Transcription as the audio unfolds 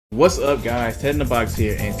What's up, guys? Ted in the Box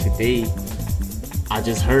here, and today I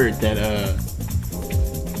just heard that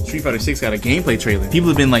Street Fighter 6 got a gameplay trailer. People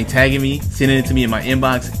have been like tagging me, sending it to me in my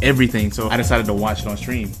inbox, everything. So I decided to watch it on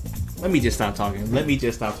stream. Let me just stop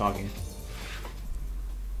talking.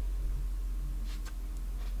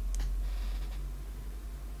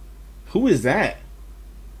 Who is that?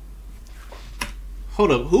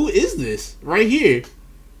 Hold up, who is this right here?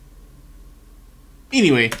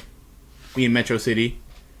 Anyway, we in Metro City,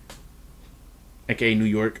 aka New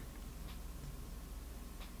York.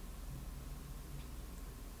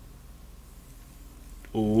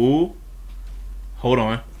 Ooh, hold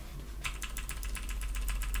on.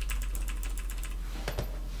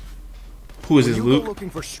 Who is this, Luke? Looking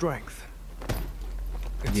for strength.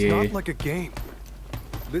 It's Yeah. not like a game.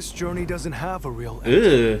 This journey doesn't have a real end.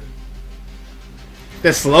 Ugh.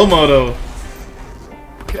 That's slow-mo though.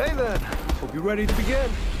 Okay then. Hope you're ready to begin.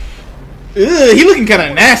 Ugh, he looking kind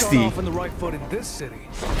of nasty. Start off on the right foot in this city.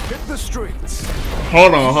 Hit the streets.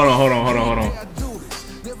 Hold on.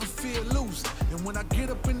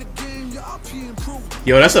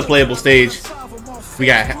 Yo, that's a playable stage. We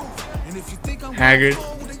got Haggard.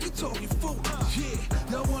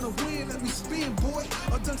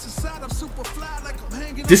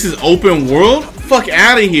 This is open world? Fuck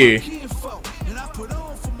out of here.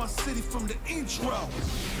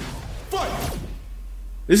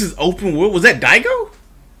 This is open world? Was that Daigo?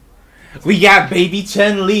 We got baby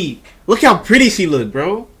Chun-Li. Look how pretty she looked,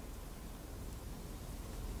 bro.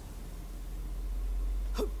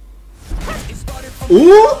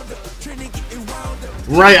 Ooh!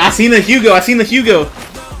 Right, I seen the Hugo.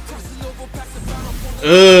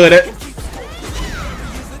 That.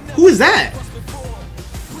 Who is that?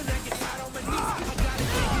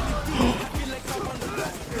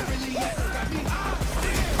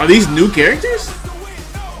 Are these new characters?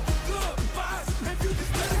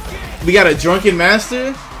 We got a drunken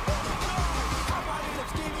master.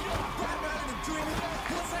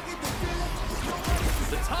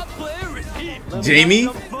 Jaime.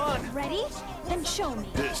 Ready? Then show me.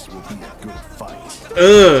 This will be a good fight.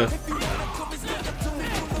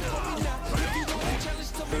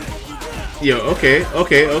 Yo, okay.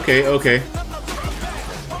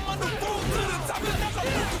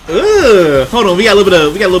 Hold on, we got a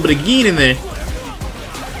little bit of Geen in there.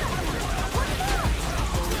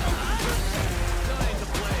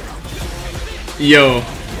 Yo.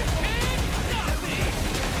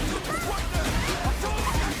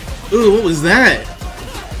 Ooh, what was that?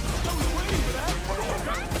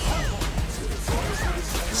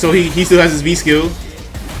 So he still has his V skill.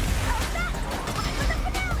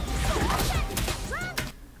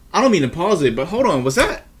 I don't mean to pause it, but hold on, what's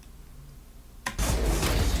that?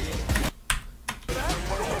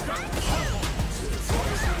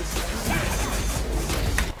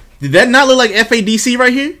 Did that not look like FADC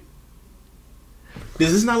right here?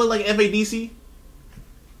 Does this not look like FADC?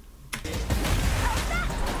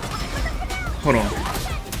 Hold on.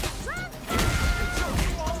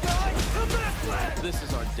 This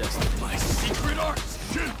is our destiny. My secret art.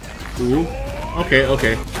 Ooh.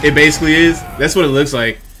 Okay. It basically is. That's what it looks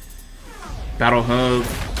like. Battle hub,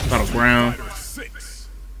 battleground.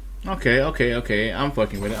 Okay. I'm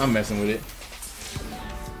fucking with it. I'm messing with it.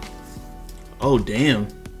 Oh damn.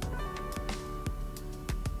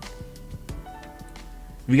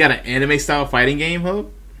 We got an anime style fighting game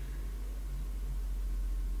hub.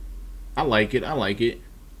 I like it.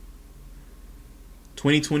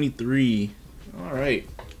 2023. Alright.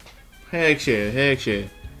 Heck yeah.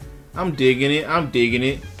 I'm digging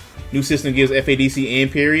it. New system gives FADC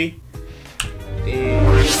and parry. Damn.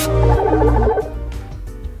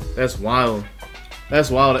 That's wild.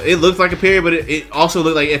 It looks like a parry, but it also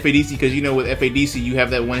looked like FADC, because you know with FADC you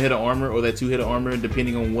have that one hit of armor or that two hit of armor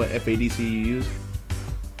depending on what FADC you use.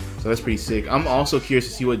 So that's pretty sick. I'm also curious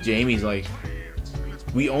to see what Jaime's like.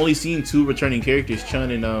 We only seen two returning characters,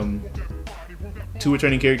 CHUN and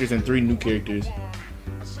 3 new characters.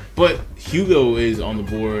 But Hugo is on the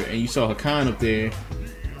board, and you saw Hakan up there.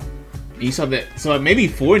 And you saw that, so maybe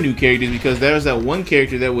 4 new characters, because there was that one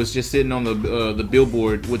character that was just sitting on the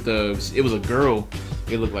billboard with it was a girl.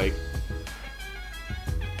 It looked like.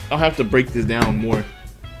 I'll have to break this down more.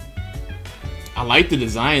 I like the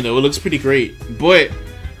design though; it looks pretty great, but.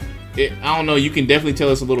 I don't know, you can definitely tell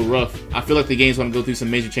it's a little rough. I feel like the game's gonna go through some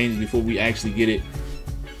major changes before we actually get it.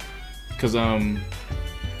 Cause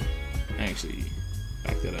actually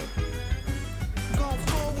back that up.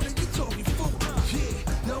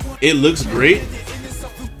 It looks great.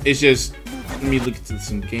 It's just, let me look at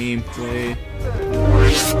some gameplay.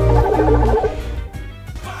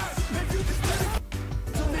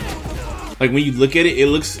 Like when you look at it, it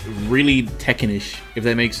looks really Tekken-ish, if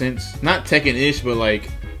that makes sense. Not Tekken-ish, but like,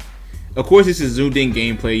 of course this is zoomed in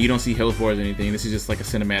gameplay. You don't see health bars or anything. This is just like a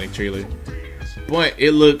cinematic trailer. But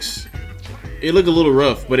it looked a little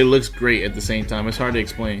rough, but it looks great at the same time. It's hard to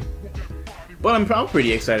explain. But I'm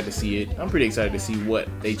pretty excited to see it. I'm pretty excited to see what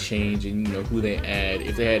they change and, you know, who they add.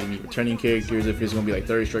 If they had any returning characters, if it's gonna be like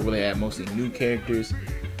Third Strike, where they add mostly new characters.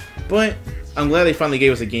 But I'm glad they finally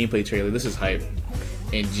gave us a gameplay trailer. This is hype.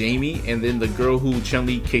 And Jaime, and then the girl who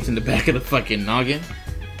Chun-Li kicked in the back of the fucking noggin.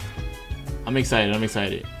 I'm excited. I'm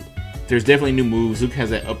excited. There's definitely new moves. Luke has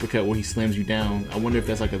that uppercut where he slams you down. I wonder if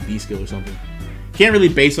that's like a B skill or something. Can't really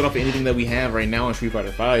base it off of anything that we have right now in Street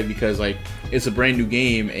Fighter V because like it's a brand new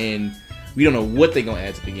game and we don't know what they're gonna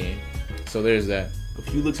add to the game. So there's that. A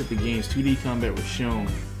few looks at the game's 2D combat was shown,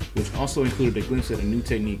 which also included a glimpse at a new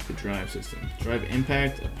technique, the drive system. Drive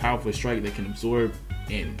impact, a powerful strike that can absorb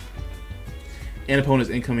an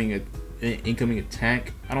opponent's incoming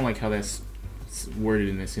attack. I don't like how that's worded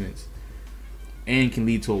in that sentence. And can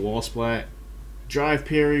lead to a wall splat. Drive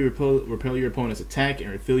parry, repel your opponent's attack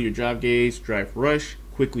and refill your drive gauge. Drive rush,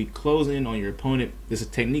 quickly close in on your opponent. This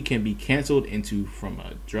technique can be cancelled into from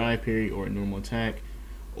a drive parry or a normal attack.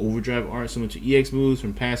 Overdrive art, similar to EX moves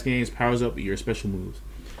from past games, powers up your special moves.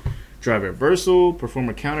 Drive reversal, perform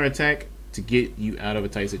a counter attack to get you out of a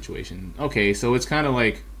tight situation. Okay, so it's kind of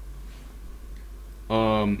like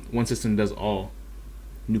one system does all.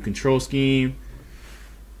 New control scheme.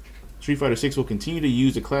 Street Fighter 6 will continue to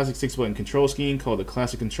use the classic 6-button control scheme called the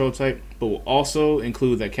classic control type, but will also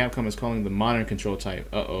include that Capcom is calling the modern control type.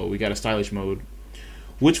 Uh-oh, we got a stylish mode,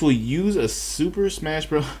 which will use a Super Smash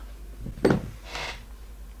Bros.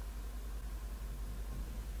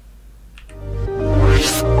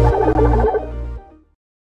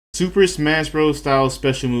 Super Smash Bros. Style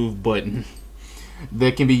special move button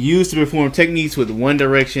that can be used to perform techniques with one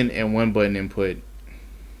direction and one button input.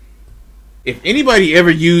 If anybody ever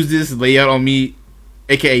used this layout on me,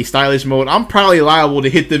 aka stylish mode, I'm probably liable to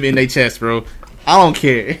hit them in their chest, bro. I don't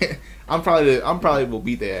care. I'm probably will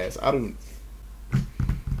beat their ass. I don't.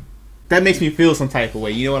 That makes me feel some type of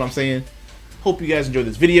way. You know what I'm saying? Hope you guys enjoyed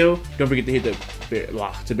this video. Don't forget to hit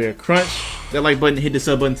the bear crunch, that like button, hit the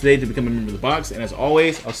sub button today to become a member of the box. And as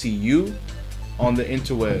always, I'll see you on the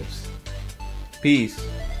interwebs. Peace.